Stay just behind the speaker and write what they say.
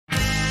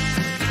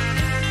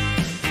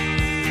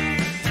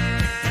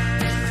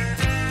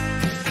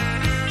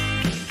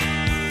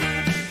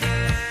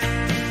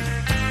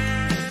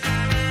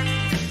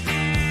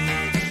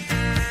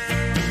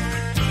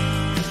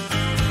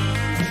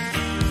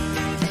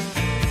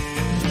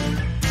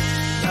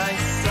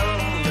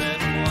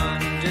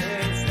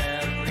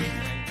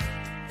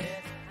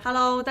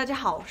Hello， 大家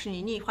好，我是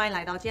妮妮，欢迎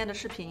来到今天的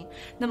视频。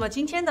那么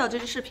今天的这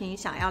支视频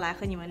想要来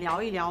和你们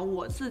聊一聊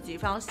我自己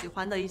非常喜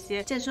欢的一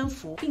些健身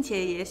服，并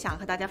且也想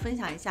和大家分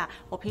享一下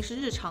我平时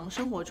日常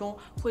生活中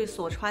会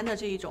所穿的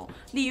这一种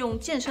利用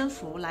健身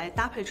服来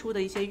搭配出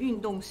的一些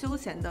运动休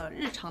闲的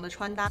日常的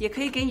穿搭，也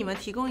可以给你们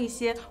提供一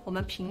些我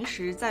们平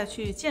时在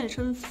去健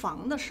身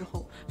房的时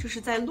候，就是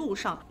在路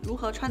上如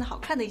何穿得好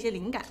看的一些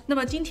灵感。那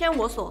么今天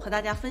我所和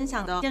大家分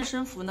享的健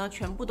身服呢，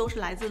全部都是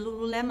来自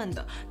lululemon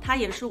的，它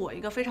也是我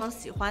一个非常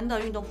喜欢的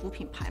运动服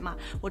品牌嘛，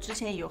我之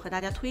前也有和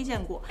大家推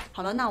荐过。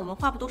好了，那我们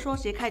话不多说，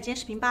直接开始今天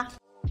视频吧。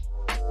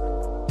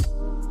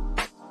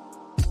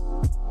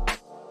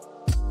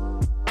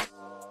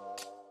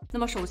那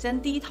么首先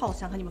第一套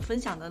想和你们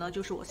分享的呢，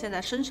就是我现在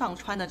身上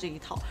穿的这一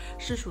套，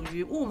是属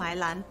于雾霾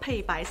蓝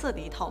配白色的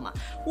一套嘛。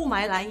雾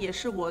霾蓝也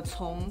是我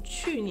从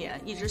去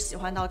年一直喜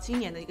欢到今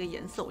年的一个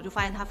颜色，我就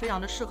发现它非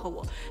常的适合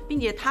我，并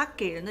且它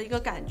给人的一个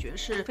感觉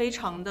是非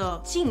常的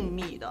静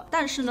谧的，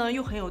但是呢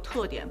又很有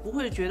特点，不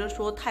会觉得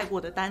说太过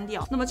的单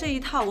调。那么这一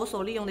套我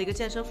所利用的一个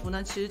健身服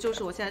呢，其实就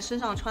是我现在身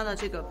上穿的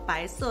这个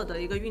白色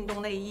的一个运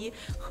动内衣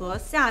和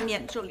下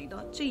面这里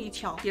的这一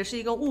条也是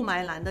一个雾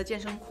霾蓝的健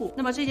身裤。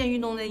那么这件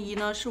运动内衣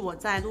呢，是我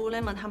在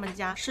lululemon 他们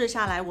家试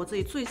下来我自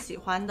己最喜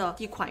欢的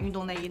一款运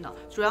动内衣呢。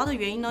主要的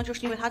原因呢，就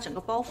是因为它整个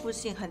包覆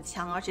性很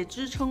强，而且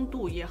支撑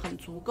度也很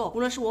足够，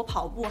无论是我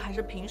跑步还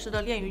是平时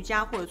的练瑜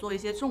伽或者做一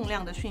些重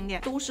量的训练，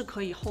都是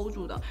可以 hold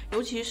住的。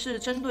尤其是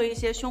针对一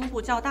些胸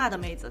部较大的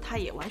妹子，它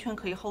也完全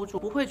可以 hold 住，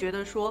不会觉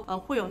得说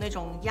会有那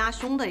种压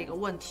胸的一个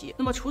问题。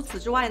那么除此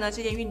之外呢，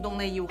这件运动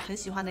内衣我很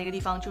喜欢的一个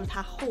地方就是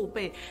它后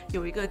背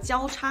有一个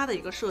交叉的一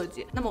个设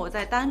计。那么我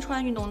在单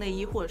穿运动内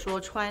衣或者说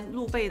穿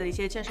露背的一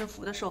些健身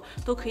服的时候，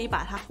都可以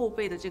把它后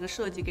背的这个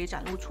设计给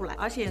展露出来，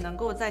而且也能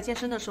够在健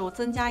身的时候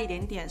增加一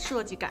点点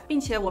设计感。并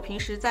且我平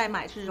时在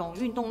买这种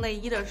运动内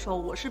衣的时候，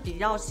我是比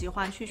较喜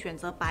欢去选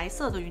择白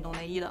色的运动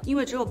内衣的，因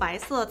为只有白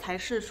色才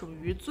是属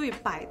于最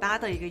百搭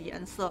的一个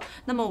颜色。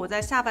那么我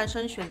在下半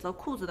身选择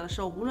裤子的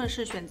时候，无论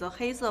是选择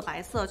黑色、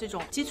白色这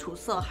种基础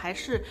色，还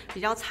是比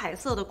较彩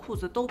色的裤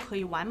子，都可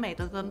以完美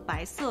的跟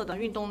白色的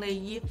运动内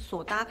衣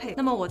所搭配。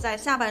那么我在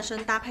下半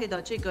身搭配的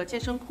这个健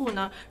身裤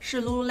呢，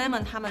是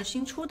lululemon 他们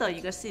新出的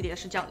一个系列，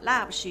是叫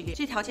lab 系列。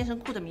这条健身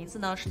裤的名字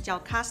呢是叫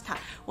Casta。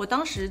 我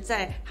当时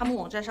在他们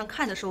网站上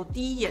看的时候，第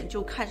一眼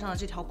就看上了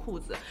这条裤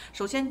子。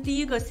首先第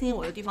一个吸引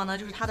我的地方呢，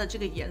就是它的这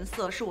个颜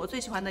色是我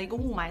最喜欢的一个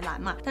雾霾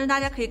蓝嘛。但是大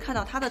家可以看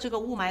到它的这个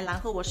雾霾蓝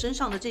和我身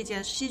上的这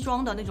件西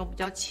装的那种比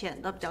较浅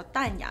的比较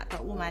淡雅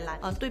的雾霾蓝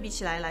对比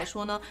起来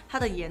说呢，它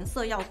的颜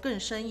色要更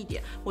深一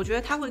点。我觉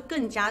得它会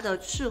更加的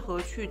适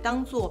合去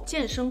当做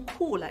健身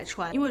裤来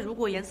穿，因为如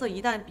果颜色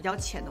一旦比较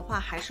浅的话，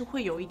还是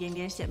会有一点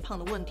点显胖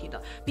的问题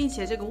的。并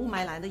且这个雾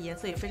霾蓝的颜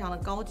色也非常的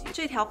高级，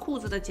这条裤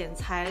子的剪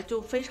裁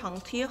就非常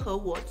贴合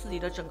我自己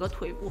的整个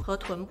腿部和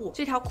臀部。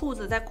这条裤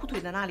子在裤腿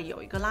的那里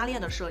有一个拉链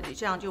的设计，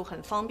这样就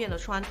很方便的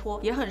穿脱，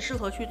也很适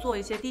合去做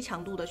一些低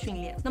强度的训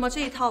练。那么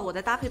这一套我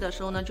在搭配的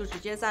时候呢，就直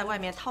接在外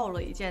面套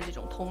了一件这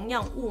种同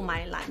样雾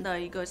霾蓝的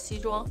一个西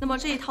装。那么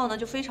这一套呢，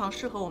就非常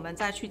适合我们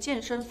在去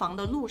健身房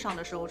的路上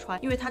的时候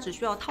穿，因为它只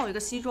需要套一个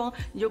西装，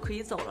你就可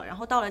以走了，然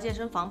后到了健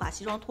身房把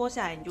西装脱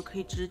下来，你就可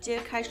以直接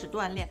开始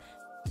锻炼。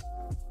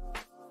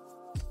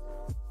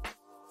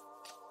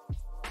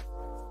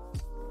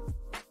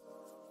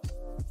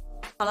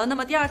好了，那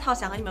么第二套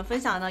想和你们分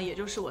享的呢，也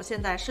就是我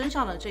现在身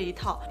上的这一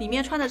套，里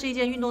面穿的这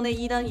件运动内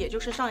衣呢，也就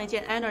是上一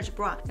件 Energy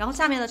Bra， 然后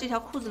下面的这条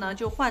裤子呢，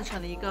就换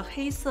成了一个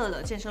黑色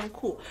的健身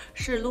裤，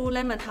是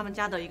lululemon 他们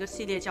家的一个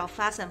系列叫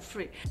Fast and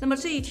Free。 那么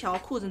这一条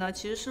裤子呢，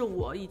其实是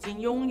我已经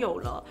拥有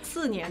了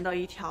4年的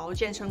一条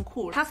健身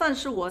裤，它算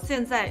是我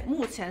现在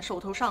目前手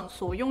头上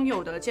所拥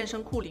有的健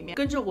身裤里面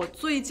跟着我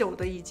最久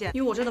的一件，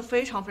因为我真的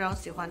非常非常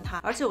喜欢它，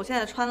而且我现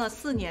在穿了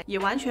4年，也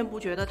完全不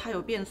觉得它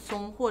有变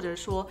松或者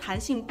说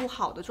弹性不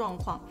好的状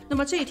况。那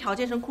么这一条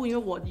健身裤，因为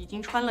我已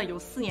经穿了有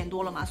4年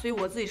多了嘛，所以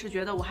我自己是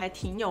觉得我还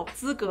挺有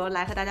资格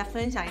来和大家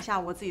分享一下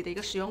我自己的一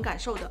个使用感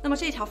受的。那么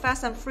这一条 Fast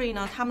and Free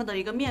呢，他们的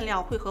一个面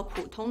料会和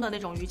普通的那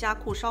种瑜伽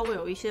裤稍微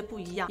有一些不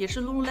一样，也是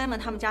lululemon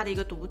他们家的一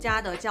个独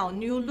家的叫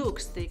New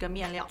Looks 的一个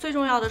面料。最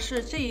重要的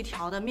是这一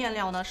条的面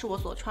料呢，是我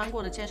所穿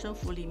过的健身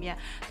服里面，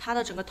它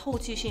的整个透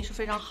气性是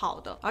非常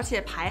好的，而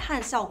且排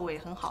汗效果也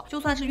很好。就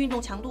算是运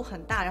动强度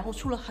很大，然后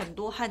出了很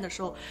多汗的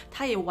时候，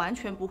它也完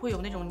全不会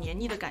有那种黏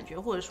腻的感觉，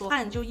或者说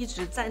汗就一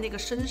直在那个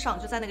身上，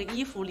就在那个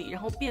衣服里，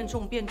然后变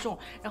重，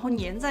然后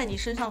粘在你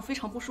身上非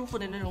常不舒服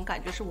的那种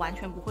感觉是完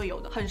全不会有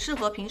的，很适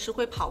合平时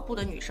会跑步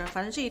的女生。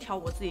反正这一条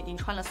我自己已经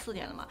穿了4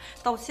年了嘛，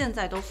到现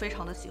在都非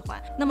常的喜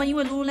欢。那么因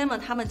为 lululemon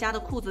他们家的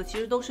裤子其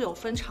实都是有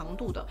分长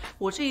度的，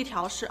我这一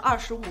条是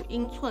25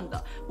英寸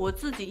的，我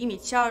自己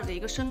1.72米的一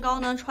个身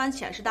高呢，穿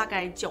起来是大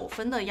概9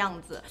分的样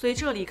子，所以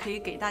这里可以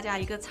给大家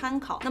一个参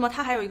考。那么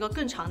它还有一个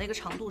更长的一个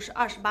长度是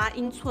28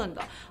英寸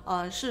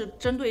的，是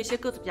针对一些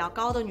个子比较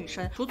高的女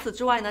生。除此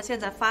之外呢，呢，现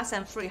在 Fast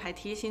and Free 还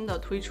贴心的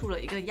推出了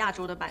一个亚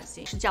洲的版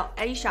型，是叫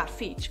Asia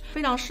Fit，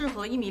 非常适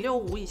合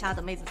1.65米以下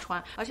的妹子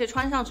穿，而且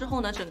穿上之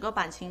后呢，整个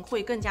版型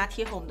会更加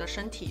贴合我们的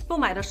身体。购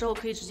买的时候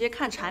可以直接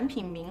看产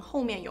品名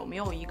后面有没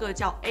有一个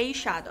叫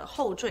Asia 的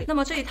后缀。那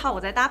么这一套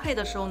我在搭配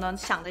的时候呢，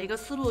想的一个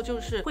思路就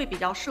是会比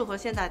较适合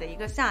现在的一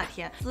个夏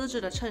天，丝质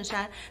的衬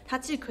衫，它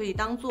既可以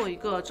当做一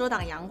个遮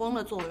挡阳光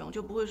的作用，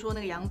就不会说那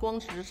个阳光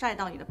只是晒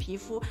到你的皮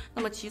肤。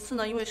那么其次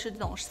呢，因为是这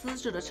种丝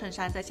质的衬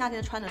衫，在夏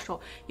天穿的时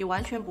候也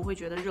完全不会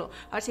觉得热，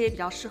而且也比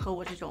较适合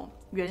我这种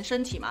圆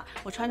身体嘛，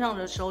我穿上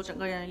的时候整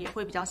个人也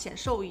会比较显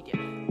瘦一点。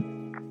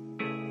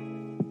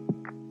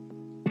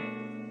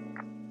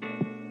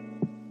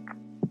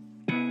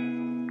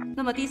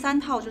那么第3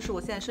套就是我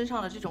现在身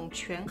上的这种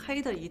全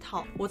黑的一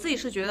套，我自己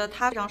是觉得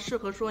它非常适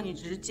合说你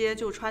直接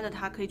就穿着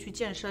它可以去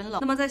健身了。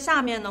那么在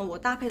下面呢，我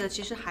搭配的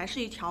其实还是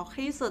一条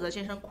黑色的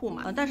健身裤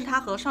嘛，但是它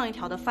和上一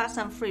条的 Fast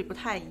and Free 不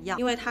太一样，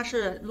因为它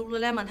是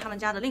lululemon 他们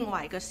家的另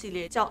外一个系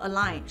列叫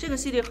Align。这个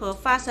系列和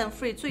Fast and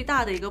Free 最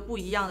大的一个不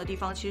一样的地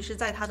方，其实是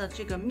在它的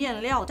这个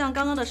面料，像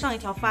刚刚的上一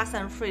条 Fast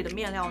and Free 的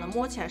面料呢，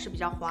摸起来是比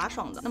较滑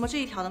爽的，那么这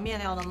一条的面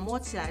料呢，摸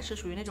起来是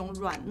属于那种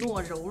软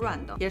糯柔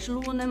软的，也是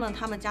lululemon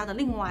他们家的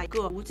另外一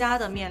个独家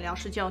的面料，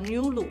是叫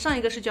New Look， 上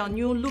一个是叫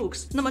New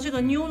Looks。 那么这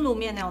个 New Look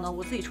面料呢，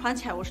我自己穿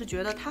起来我是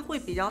觉得它会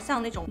比较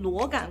像那种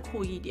裸感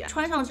裤一点，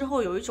穿上之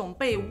后有一种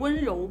被温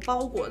柔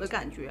包裹的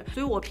感觉，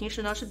所以我平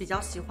时呢是比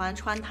较喜欢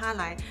穿它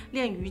来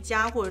练瑜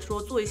伽，或者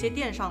说做一些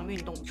垫上运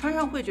动，穿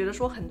上会觉得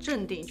说很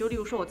镇定。就例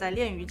如说我在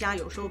练瑜伽，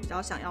有时候比较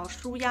想要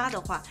舒压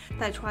的话，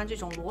在穿这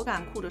种裸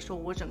感裤的时候，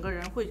我整个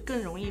人会更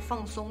容易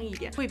放松一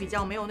点，会比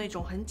较没有那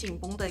种很紧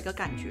绷的一个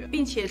感觉。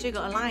并且这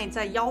个 Align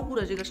在腰部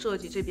的这个设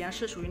计这边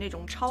是属于那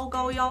种超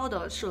高腰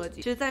的设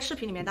计，其实在视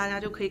频里面大家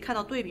就可以看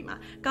到对比嘛，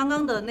刚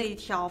刚的那一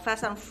条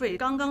Fast and Free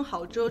刚刚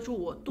好遮住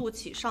我肚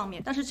脐上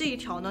面，但是这一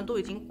条呢都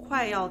已经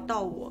快要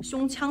到我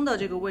胸腔的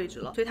这个位置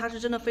了，所以它是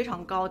真的非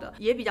常高的，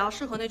也比较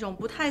适合那种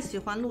不太喜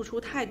欢露出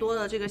太多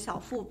的这个小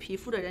腹皮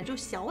肤的人，就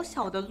小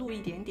小的露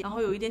一点点，然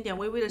后有一点点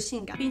微微的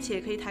性感，并且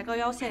也可以抬高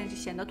腰线，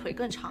显得腿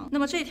更长。那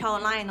么这条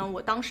Align 呢，我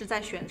当时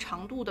在选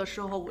长度的时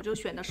候，我就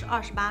选的是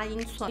28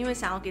英寸，因为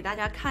想要给大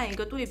家看一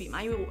个对比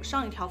嘛，因为我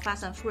上一条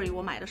Fast and Free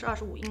我买的是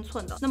25英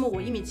寸的，那么我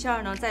1.72米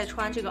呢，在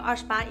穿这个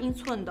28英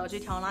寸的这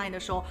条 Line 的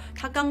时候，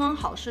它刚刚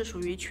好是属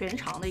于全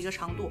长的一个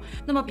长度。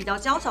那么比较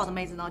娇小的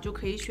妹子呢，就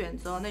可以选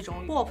择那种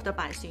Pop 的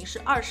版型，是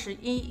21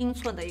英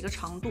寸的一个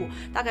长度，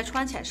大概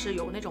穿起来是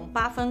有那种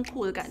8分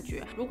裤的感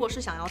觉。如果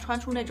是想要穿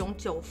出那种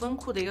9分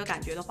裤的一个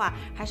感觉的话，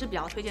还是比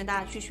较推荐大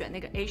家去选那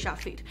个 Asia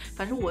Fit。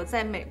反正我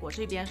在美国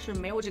这边是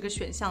没有这个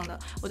选项的，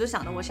我就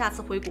想着我下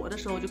次回国的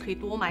时候就可以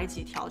多买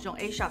几条这种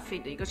Asia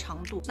Fit 的一个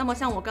长度。那么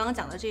像我刚刚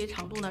讲的这些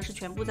长度呢，是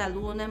全部在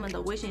lululemon 的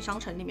微信商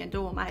城里面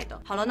都有卖的。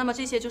好了，那么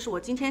这些就是我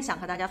今天想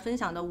和大家分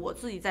享的我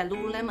自己在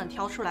lululemon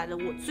挑出来的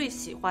我最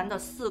喜欢的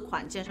4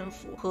款健身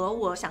服，和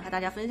我想和大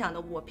家分享的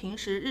我平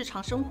时日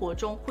常生活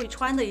中会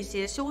穿的一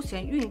些休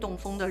闲运动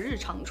风的日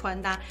常穿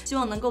搭，希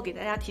望能够给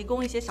大家提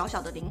供一些小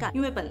小的灵感。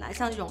因为本来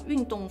像这种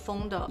运动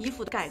风的衣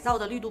服改造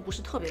的力度不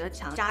是特别的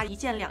强，加1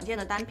件2件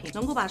的单品，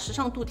能够把时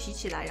尚度提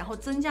起来，然后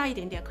增加一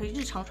点点可以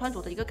日常穿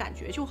着的一个感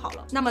觉就好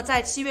了。那么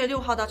在7月6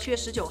号到7月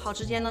19号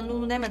之间呢，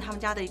 lululemon 他们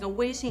家的一个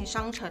微信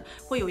商城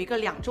会有一个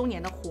2周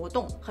年的活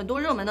动，很多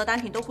热门的单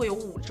品都会有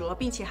5折，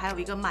并且还有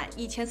一个满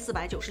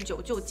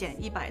1499就减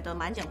100的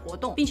满减活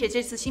动，并且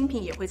这次新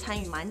品也会参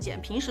与满减。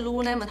平时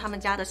lululemon 他们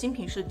家的新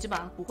品是基本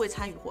上不会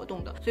参与活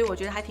动的，所以我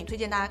觉得还挺推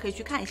荐大家可以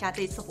去看一下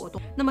这一次活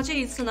动。那么这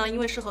一次呢，因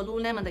为是和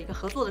lululemon 的一个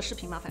合作的视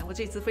频嘛，反正我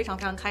这一次非常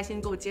开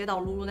心，够接到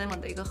lululemon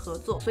的一个合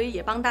作，所以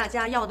也帮大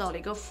家要到了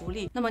一个福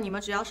利。那么你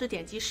们只要是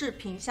点击视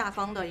频下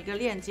方的一个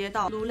链接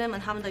到 lululemon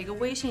他们的一个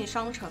微信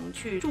商城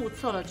去注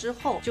册了之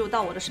后，就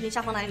到我的视频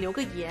下方来留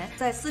个言，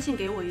再私信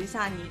给我一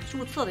下你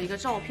注册的一个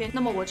照片。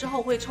那么我之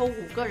后会抽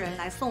5个人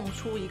来送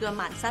出一个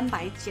满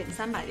300减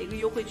300的一个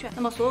优惠券。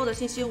那么所有的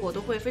信息我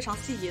都会非常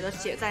细节的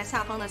写在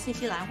下方的信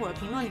息栏或者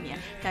评论里面，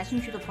感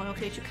兴趣的朋友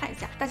可以去看一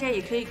下。大家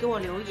也可以给我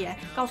留言，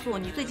告诉我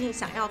你最近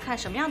想要看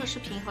什么样的视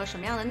频和什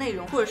么样的内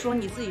容，或者说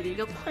你自己的一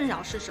个困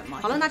扰是什么。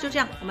好了，那就这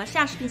样，我们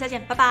下视频再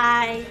见，拜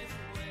拜。